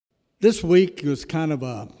This week was kind of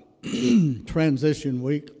a transition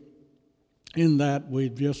week in that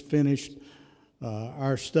we've just finished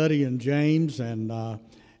our study in James, and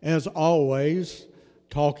as always,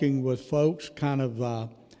 talking with folks kind of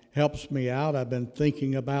helps me out. I've been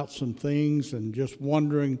thinking about some things and just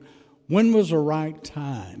wondering when was the right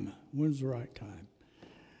time? When's the right time?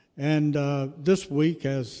 And this week,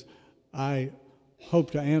 as I hope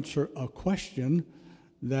to answer a question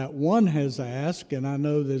that one has asked, and I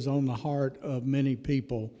know that's on the heart of many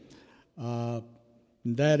people,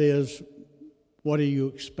 that is, what do you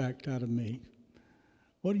expect out of me?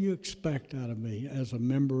 What do you expect out of me as a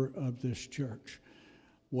member of this church?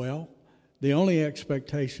 Well, the only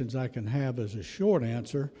expectations I can have as a short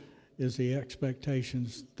answer is the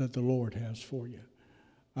expectations that the Lord has for you.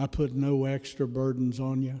 I put no extra burdens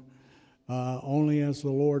on you, only as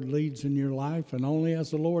the Lord leads in your life and only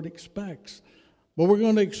as the Lord expects. But we're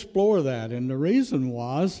going to explore that, and the reason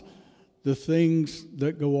was the things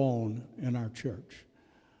that go on in our church.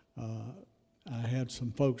 I had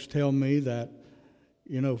some folks tell me that,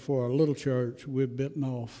 for a little church, we've bitten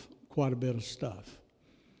off quite a bit of stuff.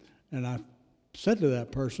 And I said to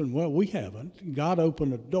that person, well, we haven't. God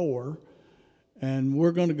opened a door, and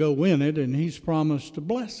we're going to go in it, and He's promised to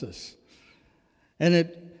bless us. And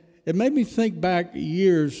it made me think back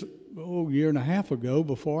years, a year and a half ago,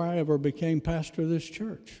 before I ever became pastor of this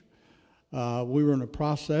church. We were in a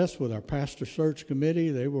process with our pastor search committee.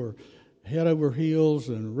 They were head over heels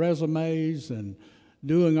and resumes and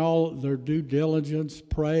doing all their due diligence,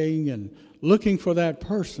 praying and looking for that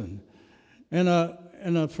person. And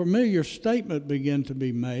a familiar statement began to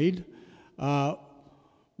be made.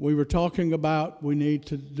 We were talking about we need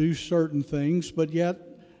to do certain things, but yet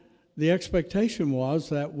the expectation was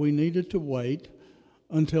that we needed to wait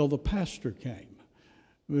until the pastor came,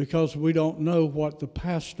 because we don't know what the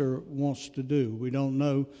pastor wants to do. We don't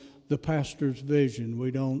know the pastor's vision.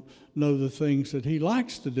 We don't know the things that he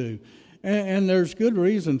likes to do. And there's good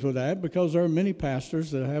reason for that, because there are many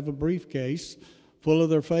pastors that have a briefcase full of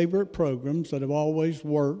their favorite programs that have always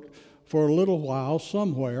worked for a little while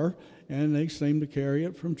somewhere, and they seem to carry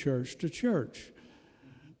it from church to church.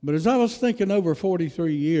 But as I was thinking over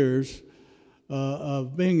 43 years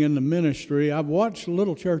of being in the ministry, I've watched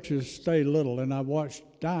little churches stay little, and I've watched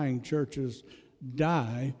dying churches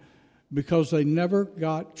die because they never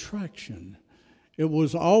got traction. It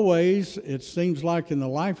was always, it seems like in the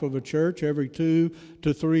life of a church, every 2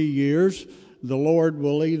 to 3 years, the Lord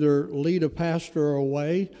will either lead a pastor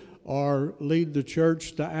away or lead the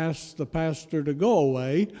church to ask the pastor to go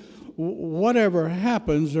away. Whatever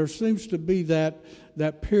happens, there seems to be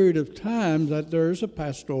that period of time that there's a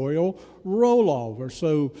pastoral rollover.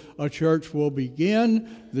 So a church will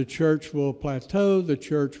begin, the church will plateau, the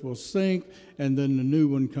church will sink, and then the new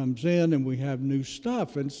one comes in and we have new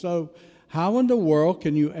stuff. And so how in the world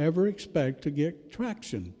can you ever expect to get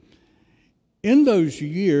traction? In those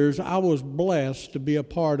years, I was blessed to be a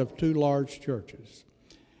part of 2 large churches.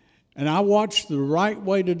 And I watched the right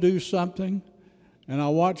way to do something, and I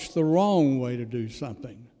watched the wrong way to do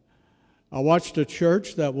something. I watched a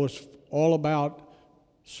church that was all about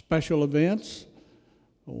special events,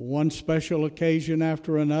 one special occasion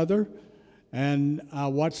after another, and I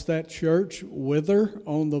watched that church wither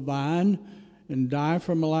on the vine and die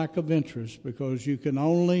from a lack of interest, because you can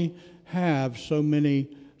only have so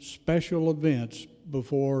many special events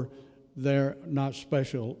before they're not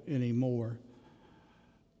special anymore.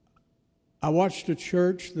 I watched a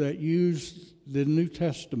church that used the New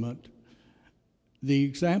Testament, the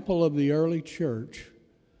example of the early church.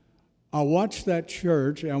 I watched that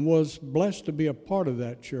church and was blessed to be a part of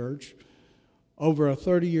that church over a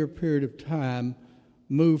 30-year period of time,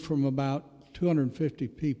 move from about 250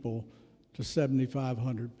 people to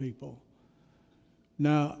 7,500 people.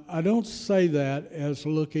 Now, I don't say that as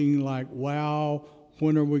looking like, wow,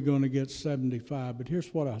 when are we going to get 75? But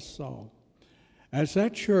here's what I saw. As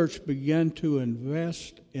that church began to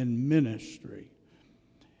invest in ministry,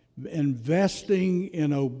 investing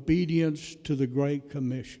in obedience to the Great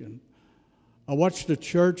Commission, I watched a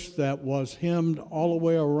church that was hemmed all the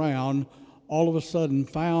way around, all of a sudden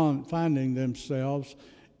finding themselves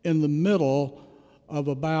in the middle of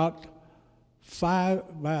about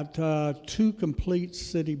 2 complete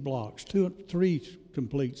city blocks, 3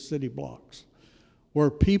 complete city blocks, where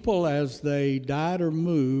people, as they died or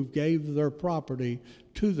moved, gave their property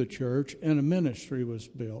to the church, and a ministry was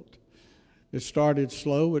built. It started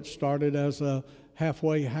slow. It started as a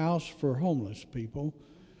halfway house for homeless people.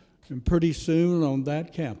 And pretty soon on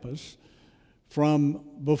that campus, from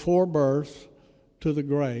before birth to the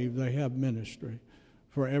grave, they have ministry.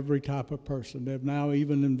 for every type of person. They've now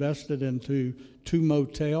even invested into 2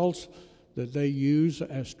 motels that they use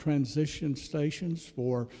as transition stations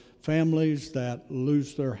for families that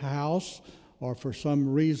lose their house or for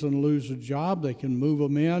some reason lose a job. They can move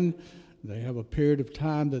them in. They have a period of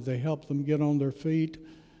time that they help them get on their feet.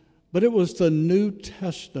 But it was the New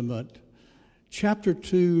Testament, chapter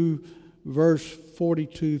 2, verse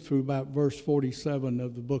 42 through about verse 47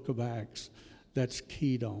 of the book of Acts, that's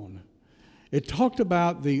keyed on. It talked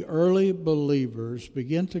about the early believers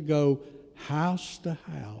begin to go house to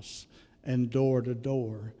house and door to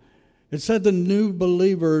door. It said the new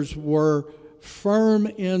believers were firm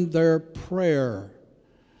in their prayer.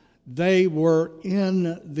 They were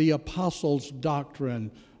in the apostles'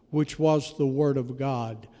 doctrine, which was the Word of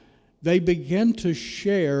God. They began to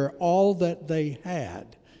share all that they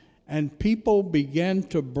had, and people began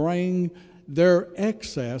to bring their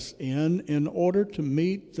excess in order to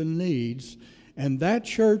meet the needs. And that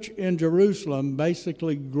church in Jerusalem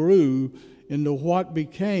basically grew into what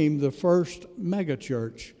became the first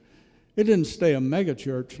megachurch. It didn't stay a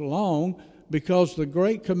megachurch long, because the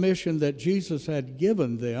Great Commission that Jesus had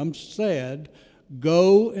given them said,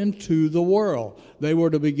 go into the world. They were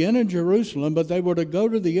to begin in Jerusalem, but they were to go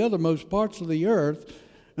to the othermost parts of the earth.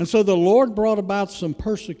 And so the Lord brought about some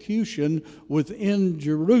persecution within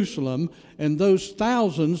Jerusalem, and those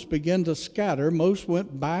thousands began to scatter. Most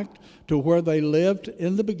went back to where they lived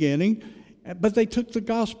in the beginning, but they took the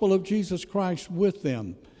gospel of Jesus Christ with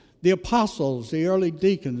them. The apostles, the early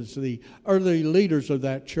deacons, the early leaders of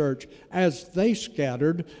that church, as they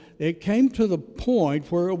scattered, it came to the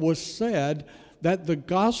point where it was said that the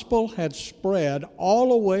gospel had spread all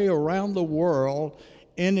the way around the world,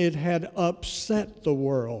 and it had upset the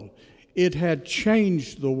world. It had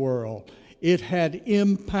changed the world. It had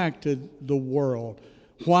impacted the world.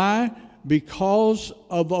 Why? Because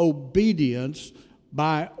of obedience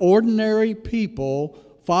by ordinary people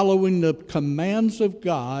following the commands of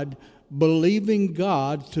God, believing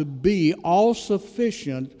God to be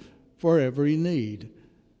all-sufficient for every need.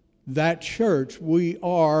 That church, we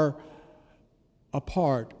are a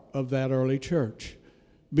part of that early church.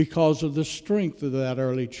 Because of the strength of that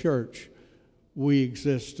early church, we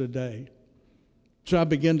exist today. So I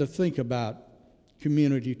began to think about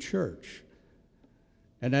community church.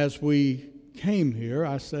 And as we came here,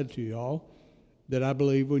 I said to y'all that I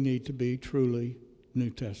believe we need to be truly New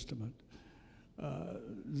Testament.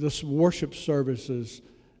 This worship services,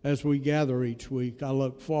 as we gather each week, I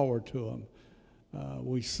look forward to them.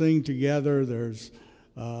 We sing together.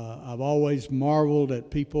 I've always marveled at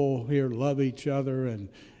people here love each other, and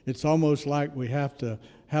it's almost like we have to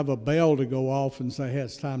have a bell to go off and say, hey,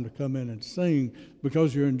 it's time to come in and sing,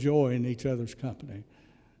 because you're enjoying each other's company.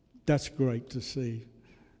 That's great to see.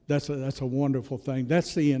 That's a wonderful thing.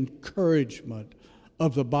 That's the encouragement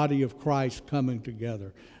of the body of Christ coming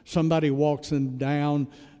together. Somebody walks in down,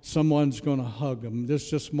 someone's going to hug them.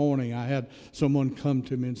 This morning I had someone come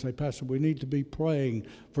to me and say, Pastor, we need to be praying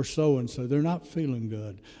for so-and-so. They're not feeling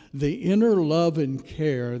good. The inner love and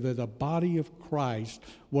care that the body of Christ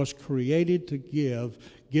was created to give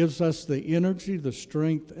gives us the energy, the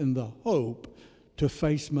strength, and the hope to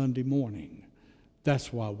face Monday morning.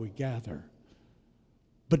 That's why we gather.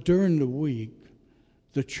 But during the week,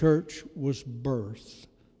 the church was birthed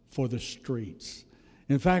for the streets.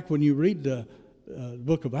 In fact, when you read the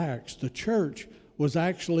book of Acts, the church was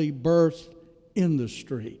actually birthed in the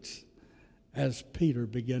streets as Peter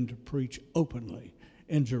began to preach openly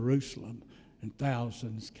in Jerusalem, and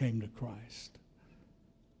thousands came to Christ.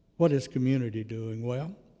 What is community doing?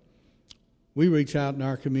 Well, we reach out in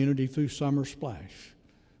our community through Summer Splash.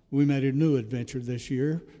 We made a new adventure this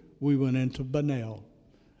year. We went into Bunnell.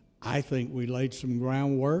 I think we laid some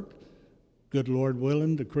groundwork. Good Lord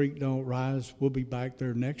willing, the creek don't rise. We'll be back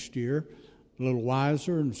there next year, a little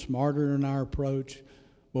wiser and smarter in our approach,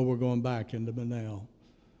 but we're going back into Bunnell.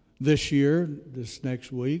 This year, this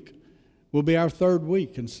next week, will be our third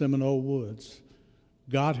week in Seminole Woods.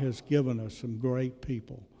 God has given us some great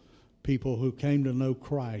people who came to know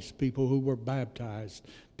Christ, people who were baptized,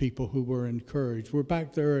 people who were encouraged. We're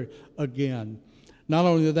back there again. Not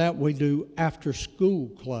only that, we do after-school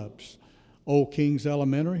clubs. Old Kings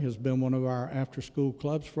Elementary has been one of our after-school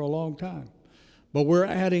clubs for a long time. But we're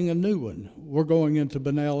adding a new one. We're going into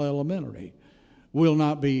Bunnell Elementary. We'll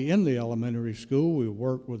not be in the elementary school. We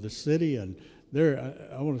work with the city, and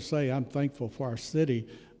I want to say I'm thankful for our city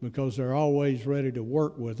because they're always ready to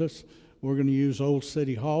work with us. We're going to use Old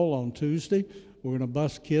City Hall on Tuesday. We're going to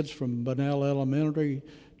bus kids from Bunnell Elementary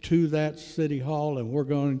to that City Hall, and we're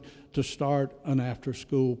going to start an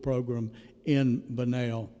after-school program in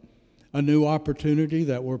Bunnell. A new opportunity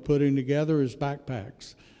that we're putting together is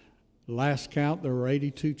backpacks. Last count, there were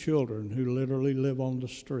 82 children who literally live on the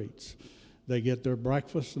streets. They get their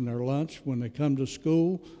breakfast and their lunch when they come to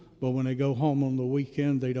school, but when they go home on the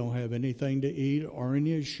weekend, they don't have anything to eat or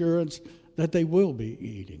any assurance that they will be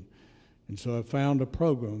eating. And so I found a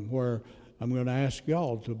program where I'm going to ask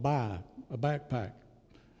y'all to buy a backpack,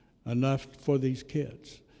 enough for these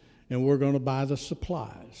kids. And we're going to buy the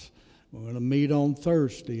supplies. We're going to meet on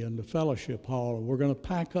Thursday in the fellowship hall, and we're going to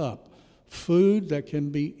pack up food that can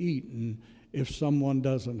be eaten if someone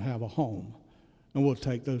doesn't have a home. And we'll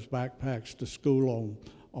take those backpacks to school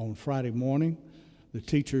on Friday morning. The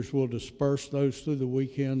teachers will disperse those through the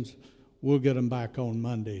weekends. We'll get them back on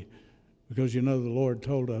Monday because, you know, the Lord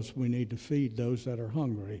told us we need to feed those that are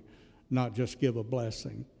hungry, not just give a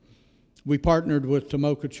blessing. We partnered with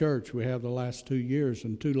Tomoka Church. We have the last 2 years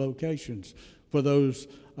in 2 locations for those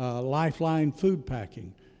Lifeline food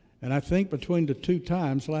packing. And I think between the 2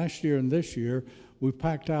 times, last year and this year, we've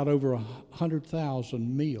packed out over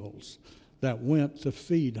 100,000 meals that went to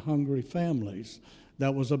feed hungry families.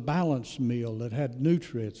 That was a balanced meal that had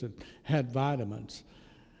nutrients, it had vitamins.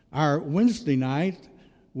 Our Wednesday night,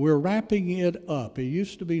 we're wrapping it up. It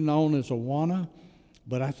used to be known as Awana,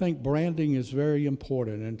 but I think branding is very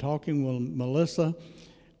important. And talking with Melissa,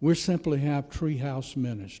 we simply have Treehouse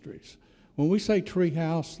Ministries. When we say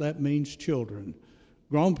treehouse, that means children.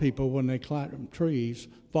 Grown people, when they climb trees,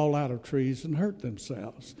 fall out of trees and hurt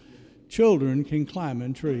themselves. Children can climb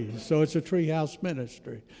in trees. So it's a treehouse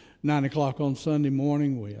ministry. 9 o'clock on Sunday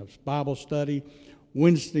morning, we have Bible study.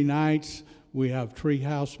 Wednesday nights, we have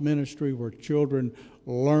treehouse ministry where children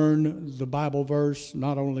learn the Bible verse.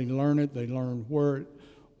 Not only learn it, they learn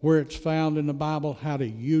where it's found in the Bible, how to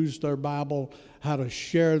use their Bible, how to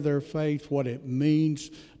share their faith, what it means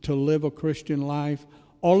to live a Christian life.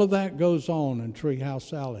 All of that goes on in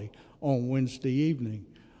Treehouse Alley on Wednesday evening.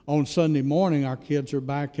 On Sunday morning, our kids are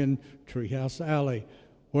back in Treehouse Alley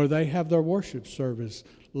where they have their worship service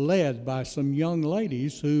led by some young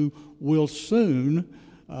ladies who will soon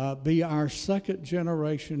be our second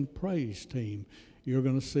generation praise team. You're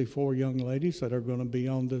going to see 4 young ladies that are going to be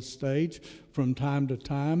on this stage from time to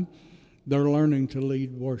time. They're learning to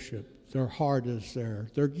lead worship. Their heart is there.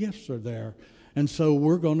 Their gifts are there. And so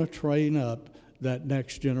we're going to train up that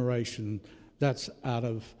next generation that's out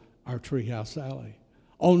of our Treehouse Alley.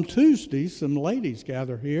 On Tuesdays, some ladies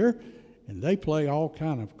gather here, and they play all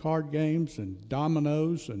kind of card games and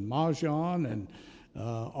dominoes and mahjong and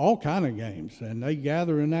all kind of games. And they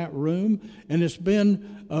gather in that room, and it's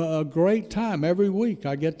been a great time. Every week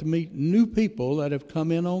I get to meet new people that have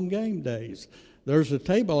come in on game days. There's a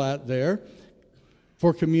table out there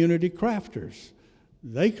for community crafters.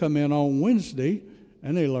 They come in on Wednesday,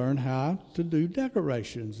 and they learn how to do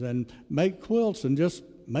decorations and make quilts and just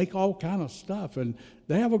make all kind of stuff. And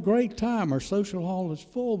they have a great time. Our social hall is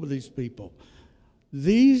full with these people.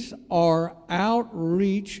 These are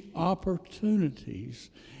outreach opportunities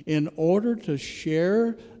in order to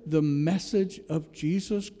share the message of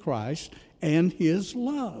Jesus Christ and His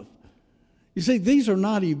love. You see, these are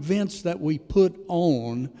not events that we put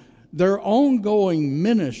on. They're ongoing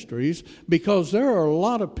ministries because there are a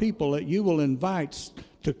lot of people that you will invite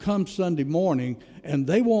to come Sunday morning, and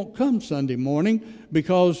they won't come Sunday morning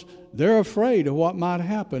because they're afraid of what might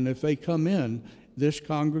happen if they come in this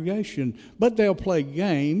congregation. But they'll play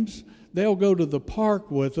games, they'll go to the park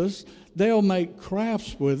with us, they'll make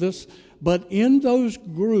crafts with us, but in those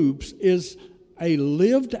groups is a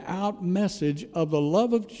lived out message of the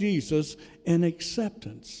love of Jesus and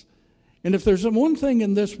acceptance. And if there's one thing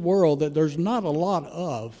in this world that there's not a lot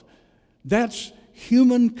of, that's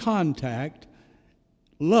human contact,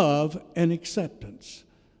 love, and acceptance.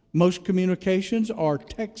 Most communications are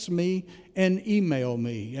text me and email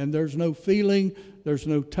me, and there's no feeling, there's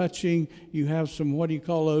no touching. You have some, what do you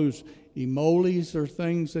call those, emojis or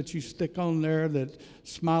things that you stick on there, that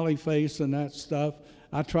smiley face and that stuff.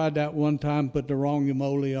 I tried that one time, put the wrong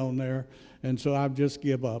emoji on there, and so I've just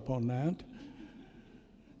give up on that.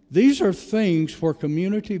 These are things where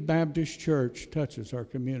Community Baptist Church touches our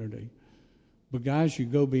community. But guys, you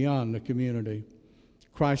go beyond the community.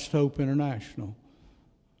 Christ Hope International.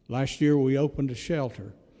 Last year we opened a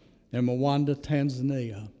shelter in Mwanda,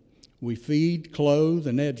 Tanzania. We feed, clothe,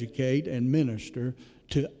 and educate and minister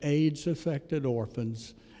to AIDS-affected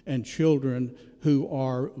orphans and children who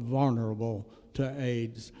are vulnerable to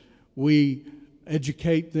AIDS. We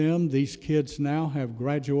educate them. These kids now have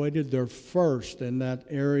graduated. They're first in that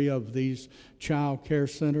area of these child care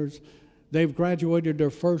centers. They've graduated their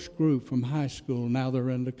first group from high school. Now they're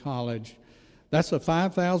into college. That's a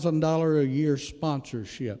 $5,000 a year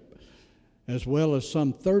sponsorship. as well as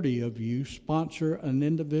some 30 of you sponsor an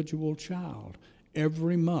individual child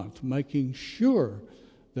every month, making sure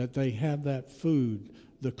that they have that food,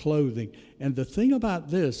 the clothing. And the thing about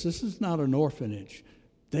this is not an orphanage.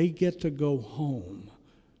 They get to go home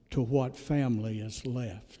to what family is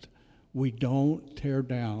left. We don't tear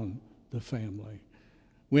down the family.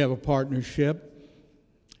 We have a partnership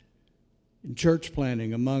in church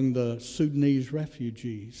planting among the Sudanese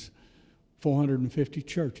refugees. 450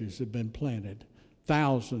 churches have been planted.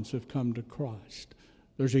 Thousands have come to Christ.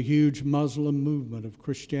 There's a huge Muslim movement of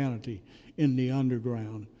Christianity in the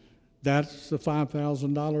underground. That's the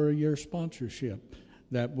 $5,000 a year sponsorship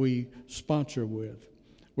that we sponsor with.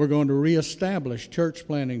 We're going to reestablish church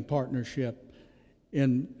planting partnership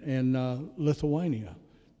in Lithuania,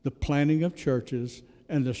 the planting of churches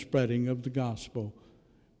and the spreading of the gospel.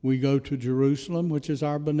 We go to Jerusalem, which is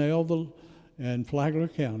our Benelville and Flagler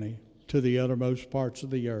County, to the uttermost parts of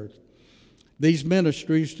the earth. These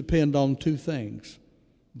ministries depend on two things: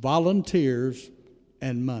 volunteers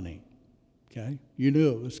and money. Okay? You knew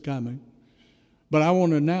it was coming. But I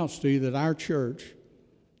want to announce to you that our church,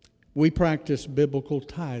 we practice biblical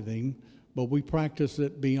tithing, but we practice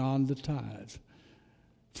it beyond the tithe.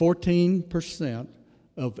 14%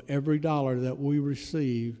 of every dollar that we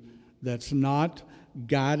receive that's not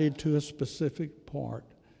guided to a specific part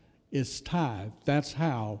is tithe. That's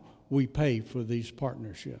how we pay for these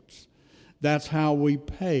partnerships. That's how we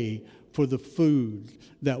pay for the food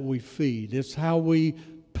that we feed. It's how we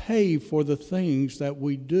pay for the things that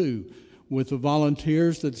we do with the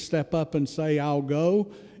volunteers that step up and say, I'll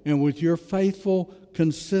go, and with your faithful,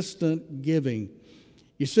 consistent giving.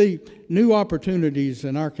 You see, new opportunities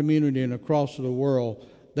in our community and across the world,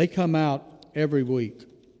 they come out every week.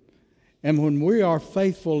 And when we are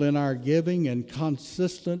faithful in our giving and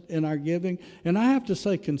consistent in our giving, and I have to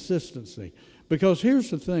say consistency, because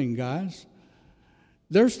here's the thing, guys.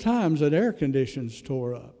 There's times that air conditions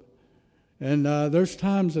tore up, and there's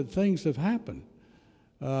times that things have happened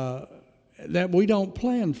that we don't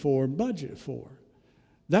plan for, budget for.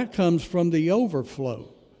 That comes from the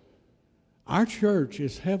overflow. Our church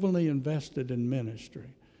is heavily invested in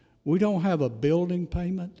ministry. We don't have a building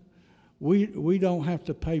payment. We don't have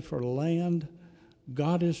to pay for land.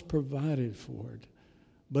 God has provided for it.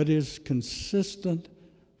 But it's consistent,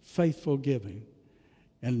 faithful giving.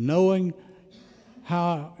 And knowing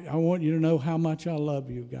how, I want you to know how much I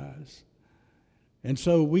love you guys. And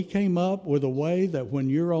so we came up with a way that when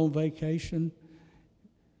you're on vacation,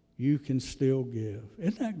 you can still give.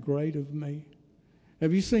 Isn't that great of me?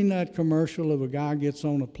 Have you seen that commercial of a guy gets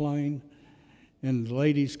on a plane and the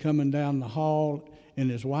lady's coming down the hall and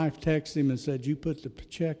his wife texts him and said, you put the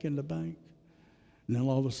check in the bank? And then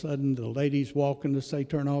all of a sudden the lady's walking to say,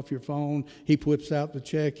 turn off your phone. He whips out the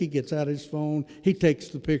check. He gets out his phone. He takes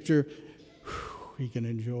the picture. He can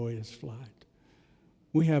enjoy his flight.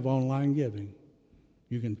 We have online giving.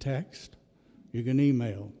 You can text. You can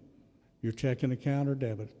email your checking account or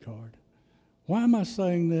debit card. Why am I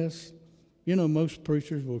saying this? You know, most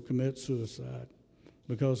preachers will commit suicide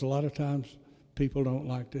because a lot of times people don't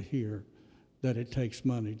like to hear that it takes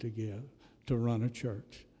money to give, to run a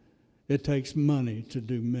church. It takes money to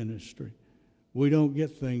do ministry. We don't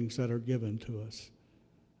get things that are given to us.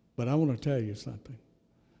 But I want to tell you something.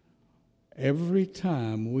 Every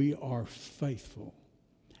time we are faithful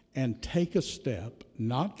and take a step,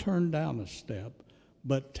 not turn down a step,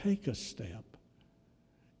 but take a step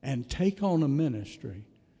and take on a ministry,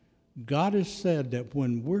 God has said that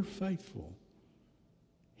when we're faithful,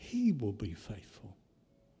 He will be faithful.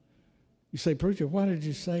 You say, preacher, why did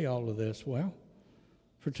you say all of this? Well,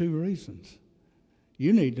 for two reasons.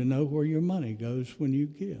 You need to know where your money goes when you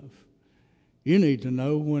give. You need to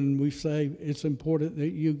know when we say it's important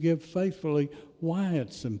that you give faithfully, why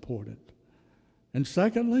it's important. And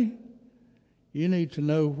secondly, you need to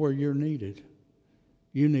know where you're needed.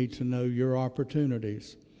 You need to know your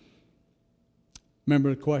opportunities.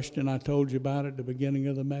 Remember the question I told you about at the beginning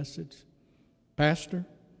of the message? Pastor,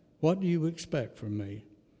 what do you expect from me?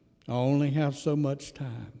 I only have so much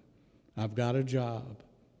time. I've got a job.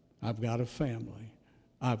 I've got a family.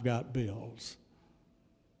 I've got bills.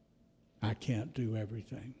 I can't do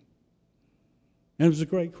everything. And it was a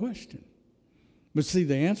great question. But see,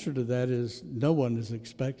 the answer to that is no one is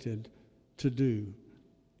expected to do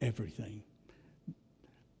everything.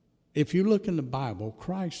 If you look in the Bible,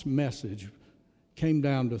 Christ's message came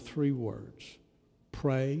down to three words: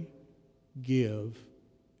 pray, give,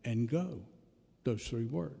 and go. Those three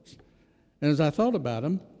words. And as I thought about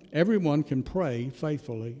them, everyone can pray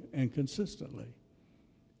faithfully and consistently.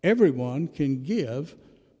 Everyone can give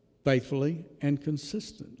faithfully and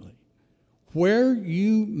consistently. Where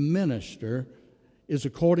you minister is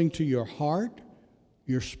according to your heart,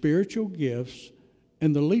 your spiritual gifts,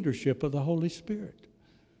 and the leadership of the Holy Spirit.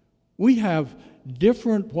 We have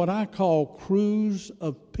different, what I call, crews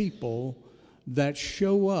of people that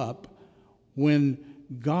show up when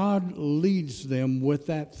God leads them with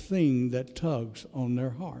that thing that tugs on their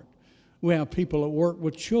heart. We have people that work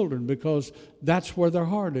with children because that's where their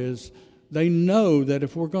heart is. They know that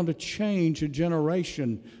if we're going to change a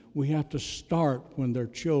generation, we have to start when they're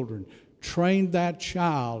children. Train that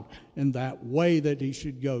child in that way that he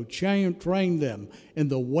should go. Train them in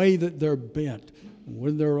the way that they're bent.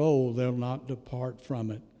 When they're old, they'll not depart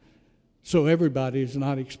from it. So everybody is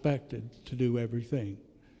not expected to do everything.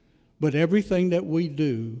 But everything that we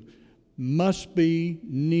do needs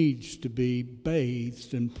to be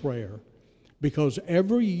bathed in prayer. Because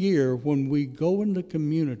every year when we go in the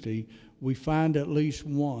community, we find at least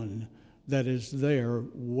one that is there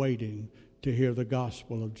waiting to hear the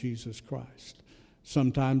gospel of Jesus Christ.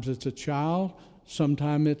 Sometimes it's a child,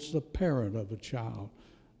 sometimes it's the parent of a child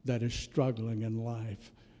that is struggling in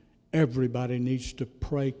life. Everybody needs to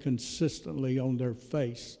pray consistently on their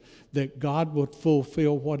face that God would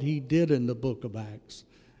fulfill what he did in the book of Acts,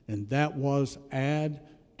 and that was add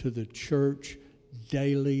to the church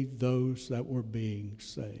daily those that were being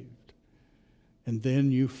saved. And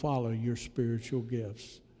then you follow your spiritual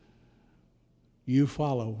gifts. You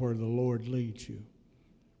follow where the Lord leads you,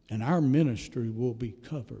 and our ministry will be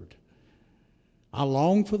covered. I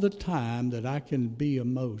long for the time that I can be a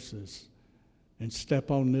Moses and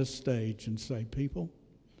step on this stage and say, people,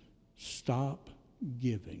 stop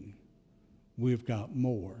giving. We've got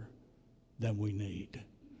more than we need.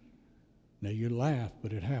 Now you laugh,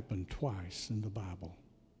 but it happened twice in the Bible.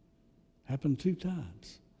 Happened 2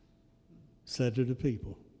 times. Said to the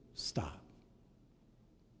people, stop.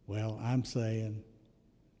 Well, I'm saying,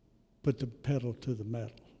 put the pedal to the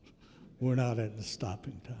metal. We're not at the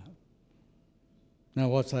stopping time. Now,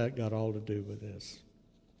 what's that got all to do with this?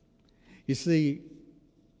 You see,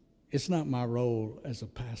 it's not my role as a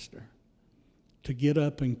pastor to get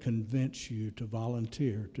up and convince you to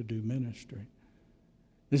volunteer to do ministry.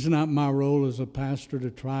 It's not my role as a pastor to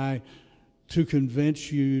try to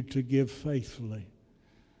convince you to give faithfully.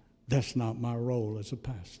 That's not my role as a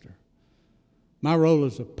pastor. My role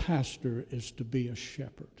as a pastor is to be a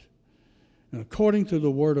shepherd. And according to the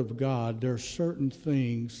Word of God, there are certain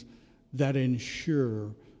things that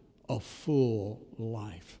ensure a full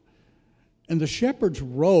life. And the shepherd's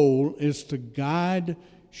role is to guide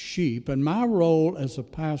sheep. And my role as a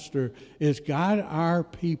pastor is guide our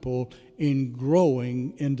people in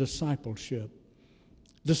growing in discipleship.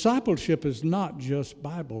 Discipleship is not just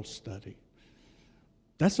Bible study.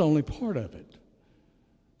 That's only part of it.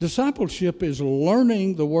 Discipleship is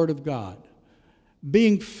learning the Word of God,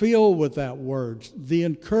 being filled with that Word, the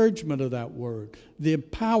encouragement of that Word, the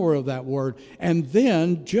power of that Word. And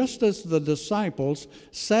then, just as the disciples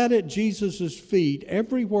sat at Jesus' feet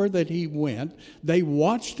everywhere that he went, they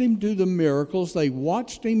watched him do the miracles, they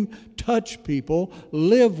watched him touch people,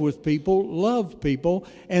 live with people, love people,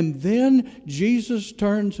 and then Jesus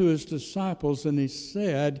turned to his disciples and he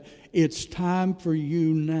said, it's time for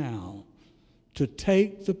you now to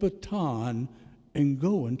take the baton and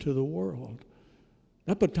go into the world.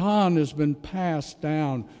 That baton has been passed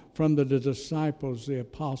down from the disciples, the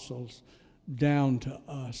apostles, down to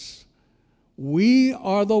us. We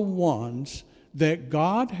are the ones that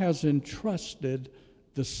God has entrusted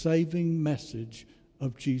the saving message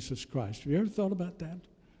of Jesus Christ. Have you ever thought about that?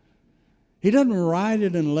 He doesn't write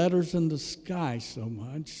it in letters in the sky so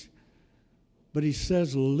much, but he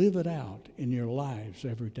says live it out in your lives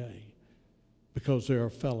every day because there are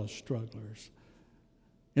fellow strugglers.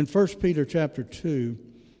 In 1 Peter chapter 2,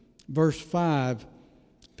 verse 5,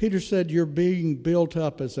 Peter said, you're being built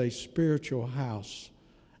up as a spiritual house,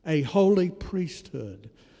 a holy priesthood,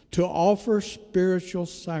 to offer spiritual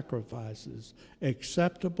sacrifices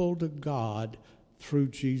acceptable to God through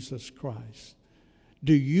Jesus Christ.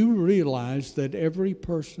 Do you realize that every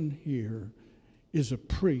person here is a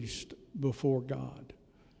priest before God?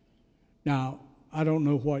 Now, I don't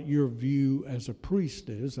know what your view as a priest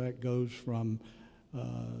is. That goes from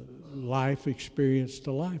life experience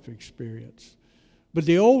to life experience. But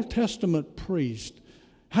the Old Testament priest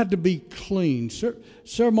had to be clean,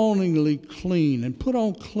 ceremonially clean, and put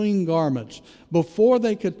on clean garments before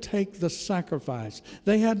they could take the sacrifice.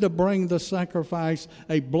 They had to bring the sacrifice,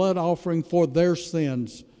 a blood offering for their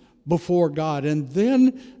sins, before God. And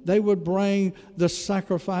then they would bring the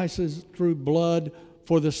sacrifices through blood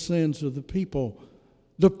for the sins of the people.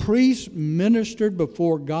 The priest ministered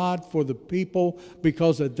before God for the people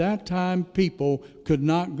because at that time people could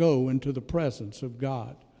not go into the presence of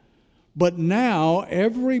God. But now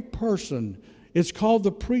every person, it's called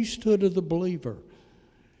the priesthood of the believer.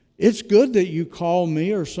 It's good that you call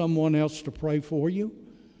me or someone else to pray for you.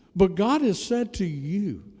 But God has said to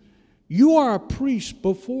you, you are a priest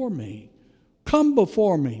before me. Come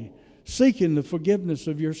before me, seeking the forgiveness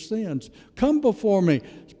of your sins. Come before me,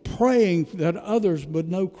 praying that others would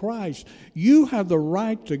know Christ. You have the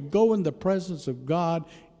right to go in the presence of God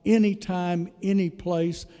anytime, any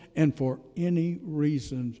place, and for any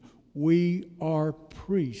reason. We are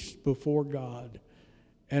priests before God,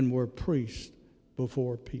 and we're priests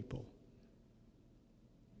before people.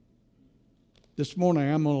 This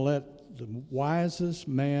morning, I'm going to let the wisest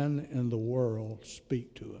man in the world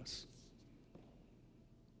speak to us.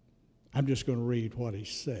 I'm just going to read what he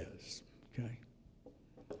says, okay?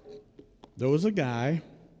 There was a guy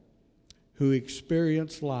who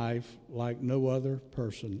experienced life like no other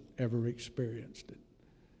person ever experienced it.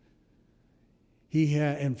 He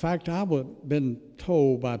had, in fact, I've been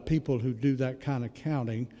told by people who do that kind of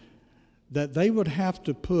counting that they would have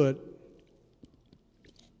to put,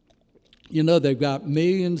 you know, they've got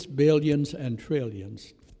millions, billions, and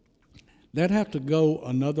trillions. They'd have to go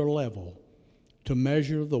another level to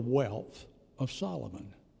measure the wealth of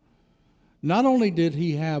Solomon. Not only did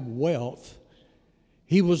he have wealth,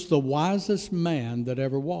 he was the wisest man that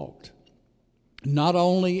ever walked. Not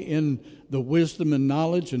only in the wisdom and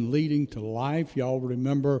knowledge and leading to life. Y'all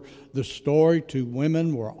remember the story, two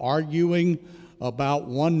women were arguing about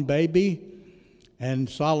one baby. And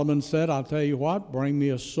Solomon said, I'll tell you what, bring me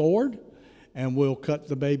a sword and we'll cut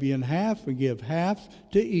the baby in half and give half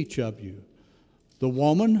to each of you. The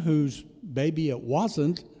woman whose baby it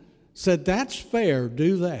wasn't said, that's fair,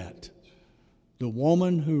 do that. The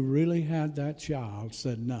woman who really had that child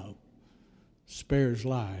said, no, spare his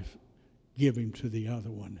life, give him to the other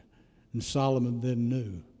one. And Solomon then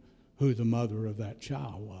knew who the mother of that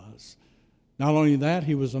child was. Not only that,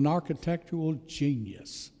 he was an architectural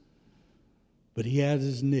genius, but he had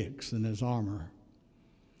his nicks and his armor.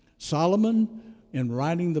 Solomon, in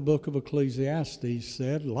writing the book of Ecclesiastes,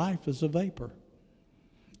 said, life is a vapor.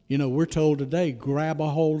 You know, we're told today, grab a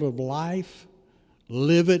hold of life,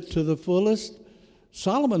 live it to the fullest.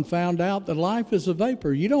 Solomon found out that life is a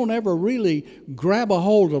vapor. You don't ever really grab a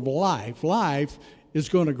hold of life. Life is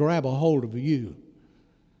going to grab a hold of you.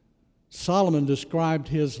 Solomon described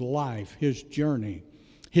his life, his journey,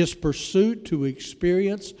 his pursuit to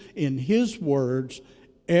experience, in his words,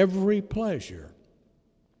 every pleasure.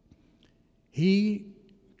 He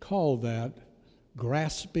called that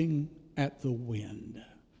grasping at the wind.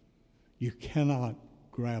 You cannot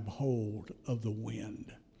grab hold of the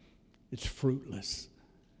wind. It's fruitless.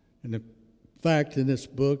 And in fact, in this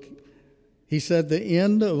book, he said, the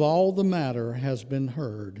end of all the matter has been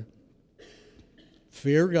heard.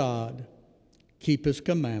 Fear God, keep his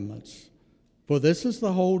commandments, for this is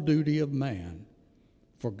the whole duty of man.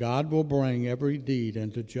 For God will bring every deed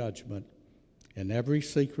into judgment, and every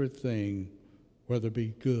secret thing, whether it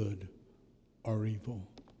be good or evil.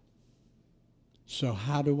 So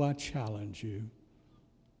how do I challenge you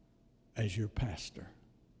as your pastor?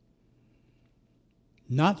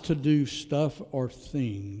 Not to do stuff or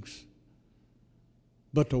things,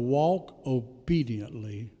 but to walk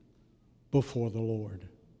obediently before the Lord.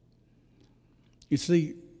 You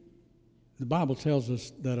see, the Bible tells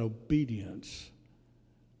us that obedience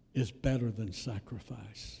is better than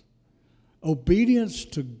sacrifice. Obedience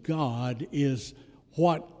to God is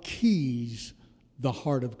what keys the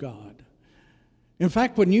heart of God. In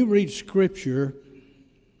fact, when you read Scripture,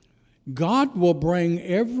 God will bring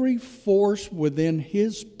every force within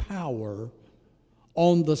his power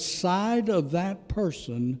on the side of that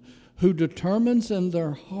person who determines in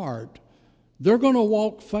their heart they're going to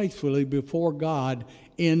walk faithfully before God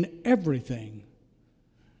in everything.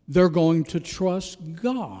 They're going to trust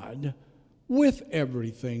God with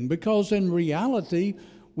everything, because in reality,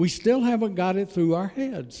 we still haven't got it through our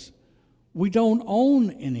heads. We don't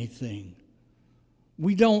own anything.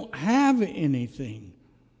 We don't have anything.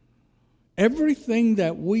 Everything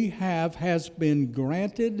that we have has been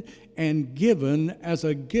granted and given as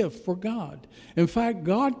a gift for God. In fact,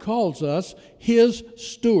 God calls us his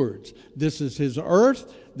stewards. This is his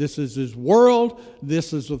earth. This is his world.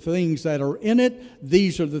 This is the things that are in it.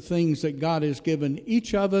 These are the things that God has given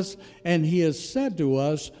each of us. And he has said to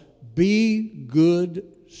us, be good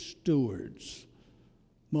stewards.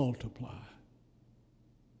 Multiply.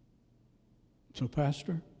 So,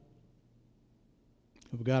 Pastor,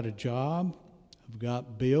 I've got a job, I've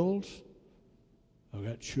got bills, I've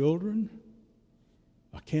got children,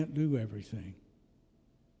 I can't do everything.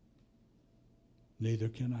 Neither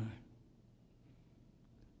can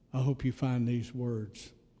I. I hope you find these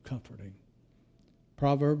words comforting.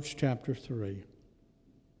 Proverbs chapter 3.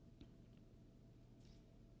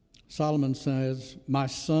 Solomon says, "My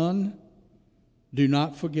son, do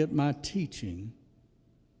not forget my teaching,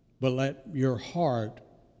 but let your heart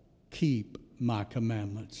keep my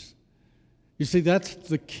commandments." You see, that's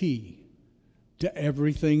the key to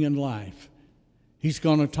everything in life. He's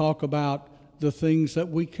going to talk about the things that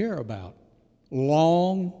we care about.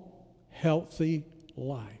 Long, healthy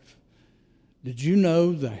life. Did you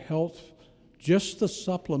know the health, just the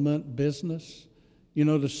supplement business, you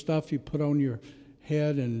know, the stuff you put on your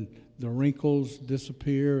head and the wrinkles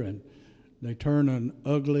disappear and they turn an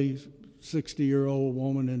ugly 60-year-old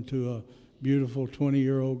woman into a beautiful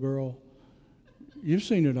 20-year-old girl? You've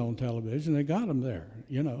seen it on television. They got them there.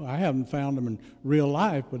 You know, I haven't found them in real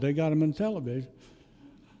life, but they got them in television.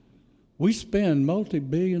 We spend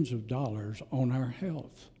multi-billions of dollars on our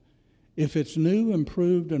health. If it's new,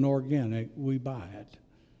 improved, and organic, we buy it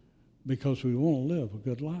because we want to live a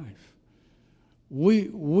good life.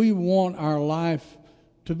 We want our life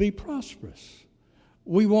to be prosperous.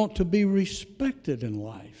 We want to be respected in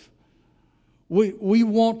life. We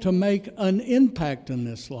want to make an impact in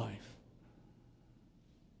this life.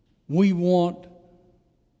 We want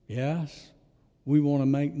to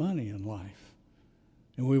make money in life.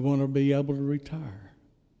 And we want to be able to retire.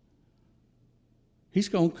 He's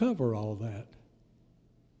going to cover all that.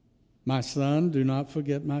 My son, do not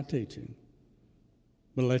forget my teaching,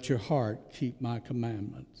 but let your heart keep my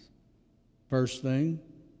commandments. First thing,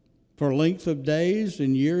 for length of days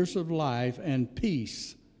and years of life and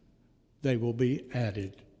peace, they will be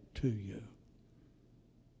added to you.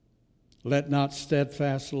 Let not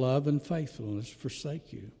steadfast love and faithfulness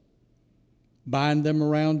forsake you. Bind them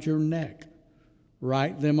around your neck.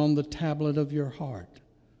 Write them on the tablet of your heart,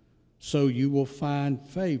 so you will find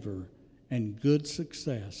favor and good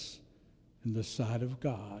success in the sight of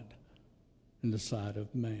God and the sight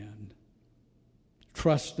of man.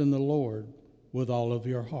 Trust in the Lord with all of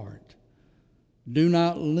your heart. Do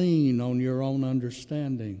not lean on your own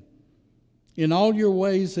understanding. In all your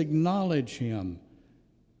ways acknowledge him,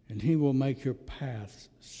 and he will make your paths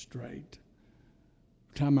straight.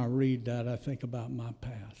 Every time I read that, I think about my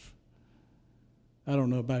path. I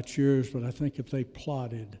don't know about yours, but I think if they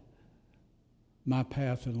plotted my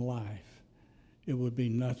path in life, it would be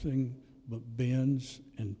nothing but bends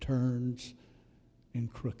and turns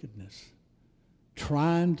and crookedness.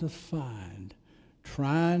 Trying to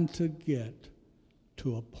get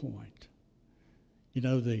to a point. You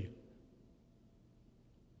know, the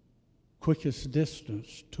quickest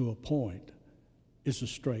distance to a point is a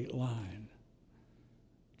straight line.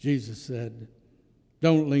 Jesus said,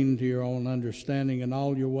 don't lean to your own understanding. In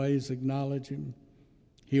all your ways acknowledge him.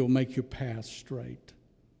 He'll make your path straight.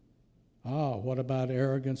 What about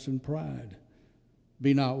arrogance and pride?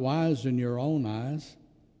 Be not wise in your own eyes.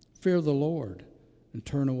 Fear the Lord and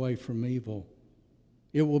turn away from evil.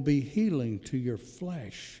 It will be healing to your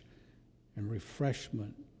flesh and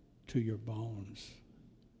refreshment to your bones.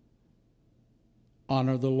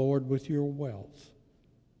 Honor the Lord with your wealth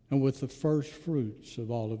and with the first fruits of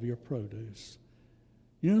all of your produce.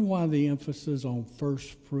 You know why the emphasis on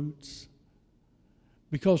first fruits?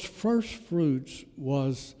 Because first fruits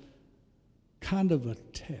was kind of a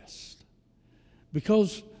test.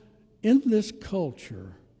 Because in this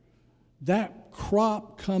culture, that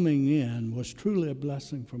crop coming in was truly a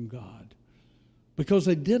blessing from God. Because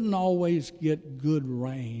they didn't always get good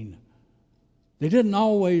rain. They didn't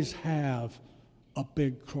always have a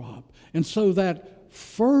big crop. And so that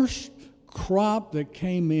first crop that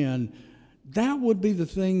came in, that would be the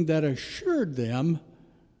thing that assured them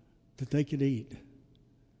that they could eat.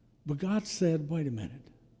 But God said, wait a minute.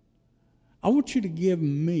 I want you to give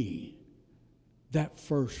me that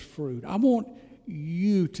first fruit. I want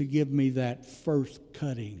you to give me that first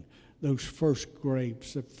cutting, those first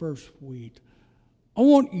grapes, the first wheat. I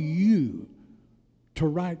want you to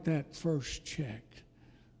write that first check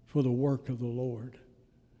for the work of the Lord.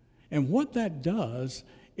 And what that does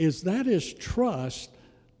is that is trust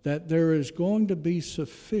that there is going to be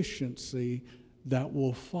sufficiency that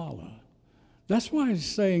will follow. That's why he's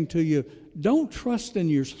saying to you, don't trust in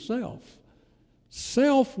yourself.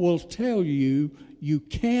 Self will tell you, you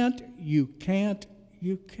can't.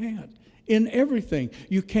 In everything.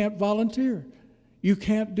 You can't volunteer. You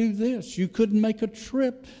can't do this. You couldn't make a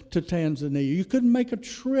trip to Tanzania. You couldn't make a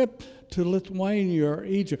trip to Lithuania or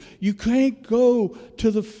Egypt. You can't go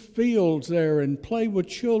to the fields there and play with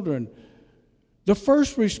children. The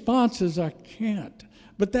first response is, I can't.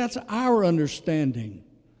 But that's our understanding.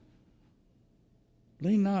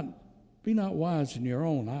 Be not wise in your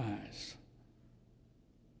own eyes.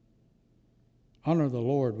 Honor the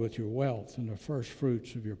Lord with your wealth and the first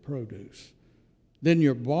fruits of your produce. Then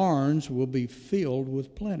your barns will be filled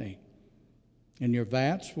with plenty, and your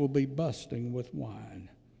vats will be busting with wine.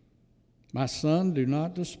 My son, do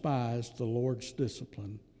not despise the Lord's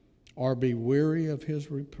discipline, or be weary of his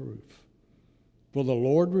reproof. For the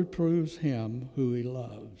Lord reproves him who he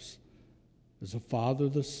loves, as a father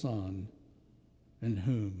the son in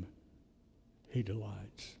whom he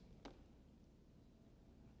delights.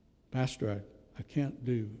 Pastor, I can't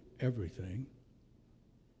do everything.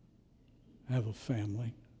 I have a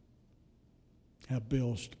family. I have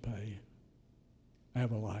bills to pay. I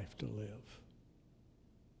have a life to live.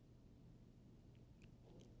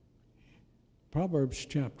 Proverbs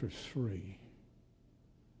chapter 3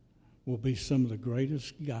 will be some of the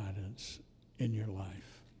greatest guidance in your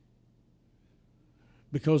life.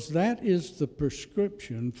 Because that is the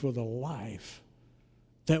prescription for the life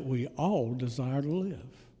that we all desire to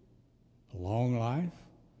live. A long life,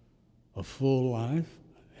 a full life,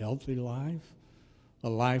 a healthy life, a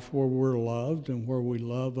life where we're loved and where we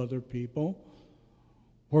love other people,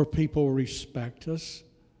 where people respect us,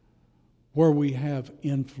 where we have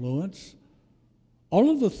influence. All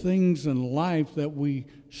of the things in life that we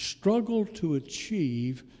struggle to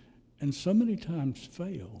achieve and so many times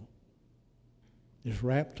fail is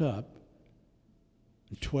wrapped up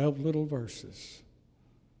in 12 little verses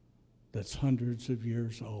that's hundreds of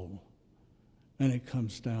years old. And it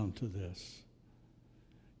comes down to this.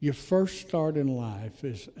 Your first start in life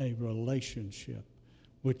is a relationship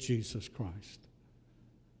with Jesus Christ.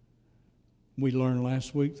 We learned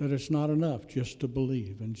last week that it's not enough just to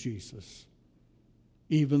believe in Jesus.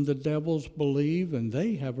 Even the devils believe, and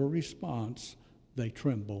they have a response. They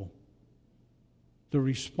tremble. The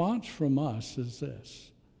response from us is this.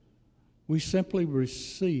 We simply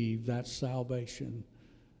receive that salvation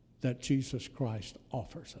that Jesus Christ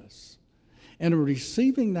offers us. And in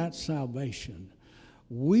receiving that salvation,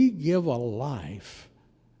 we give a life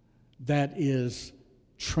that is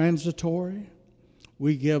transitory.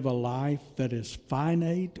 We give a life that is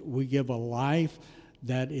finite. We give a life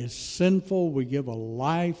that is sinful. We give a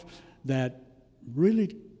life that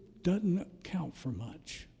really doesn't count for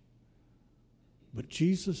much. But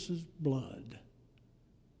Jesus' blood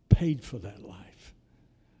paid for that life.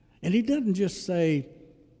 And he doesn't just say,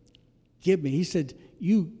 give me. He said,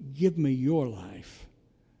 you give me your life,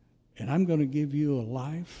 and I'm going to give you a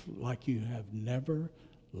life like you have never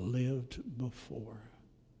lived before.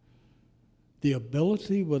 The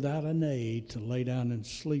ability without an aid to lay down and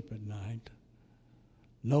sleep at night,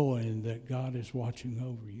 knowing that God is watching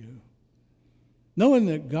over you. Knowing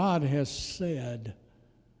that God has said,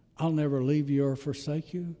 I'll never leave you or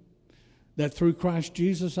forsake you. That through Christ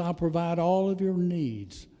Jesus, I'll provide all of your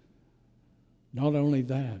needs. Not only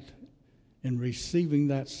that, in receiving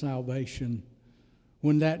that salvation,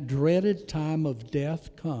 when that dreaded time of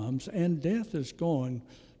death comes, and death is going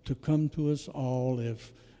to come to us all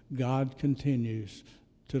if God continues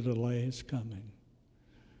to delay his coming,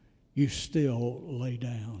 you still lay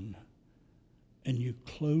down and you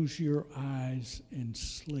close your eyes in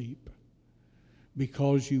sleep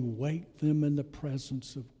because you wake them in the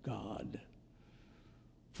presence of God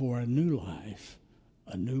for a new life,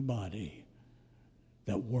 a new body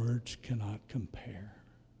that words cannot compare.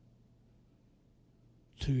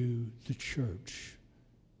 To the church,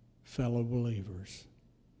 fellow believers,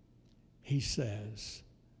 he says,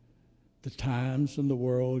 the times and the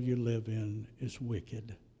world you live in is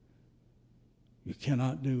wicked. You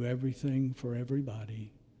cannot do everything for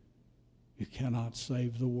everybody. You cannot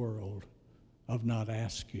save the world. I've not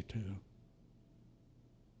asked you to.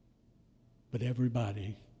 But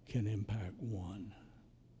everybody can impact one.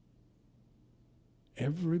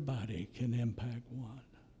 Everybody can impact one.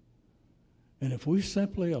 And if we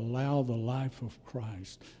simply allow the life of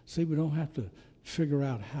Christ, see, we don't have to figure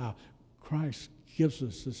out how Christ gives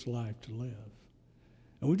us this life to live.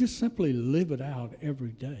 And we just simply live it out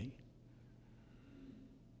every day.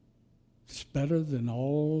 It's better than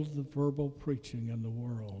all the verbal preaching in the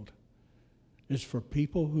world. It's for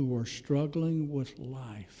people who are struggling with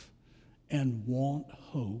life and want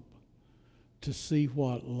hope to see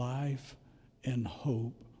what life and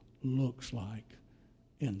hope looks like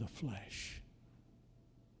in the flesh.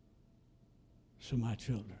 So my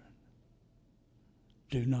children,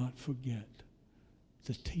 do not forget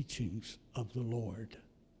the teachings of the Lord.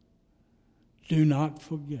 Do not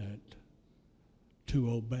forget to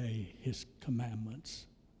obey his commandments.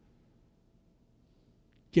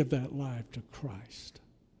 Give that life to Christ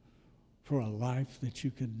for a life that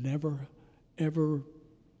you could never, ever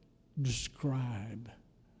describe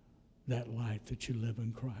that life that you live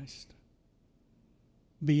in Christ.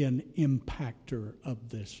 Be an impactor of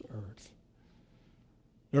this earth.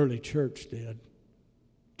 The early church did.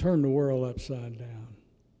 Turn the world upside down.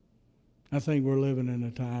 I think we're living in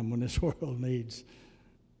a time when this world needs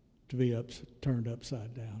to be turned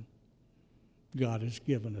upside down. God has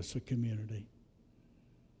given us a community.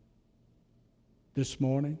 This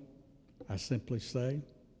morning, I simply say,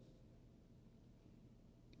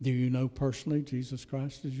 do you know personally Jesus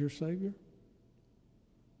Christ is your Savior?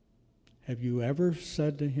 Have you ever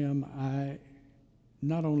said to him, I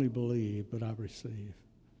not only believe, but I receive?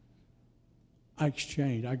 I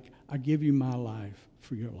exchange. I give you my life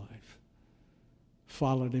for your life.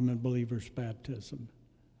 Followed him in believer's baptism.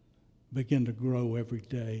 Begin to grow every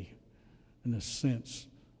day in a sense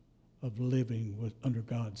of living under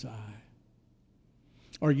God's eye.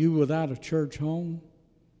 Are you without a church home?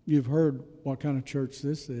 You've heard what kind of church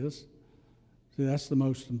this is. See, that's the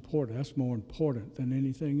most important. That's more important than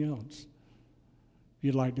anything else. If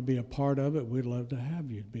you'd like to be a part of it, we'd love to have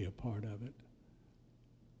you be a part of it.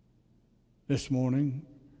 This morning,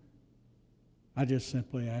 I just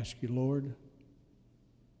simply ask you, Lord,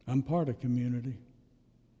 I'm part of community.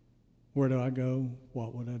 Where do I go?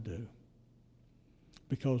 What would I do?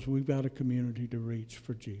 Because we've got a community to reach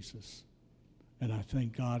for Jesus. And I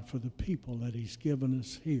thank God for the people that he's given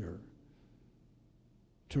us here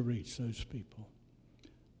to reach those people.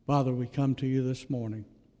 Father, we come to you this morning.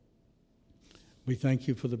 We thank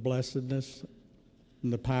you for the blessedness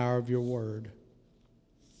and the power of your word.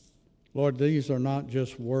 Lord, these are not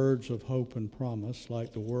just words of hope and promise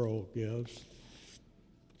like the world gives.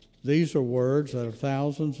 These are words that are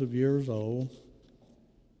thousands of years old,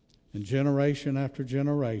 and generation after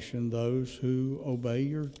generation, those who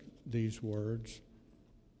obey these words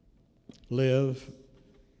live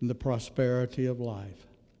in the prosperity of life.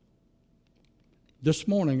 This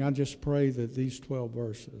morning, I just pray that these 12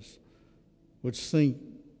 verses would sink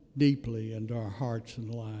deeply into our hearts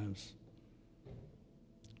and lives.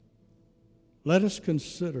 Let us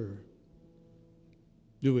consider,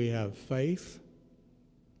 do we have faith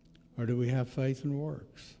or do we have faith in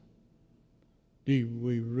works? Do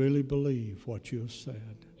we really believe what you have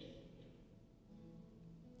said?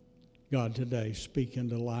 God, today, speak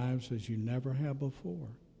into lives as you never have before.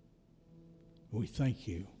 We thank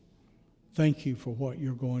you. Thank you for what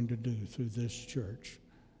you're going to do through this church.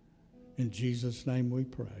 In Jesus' name we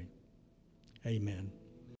pray. Amen.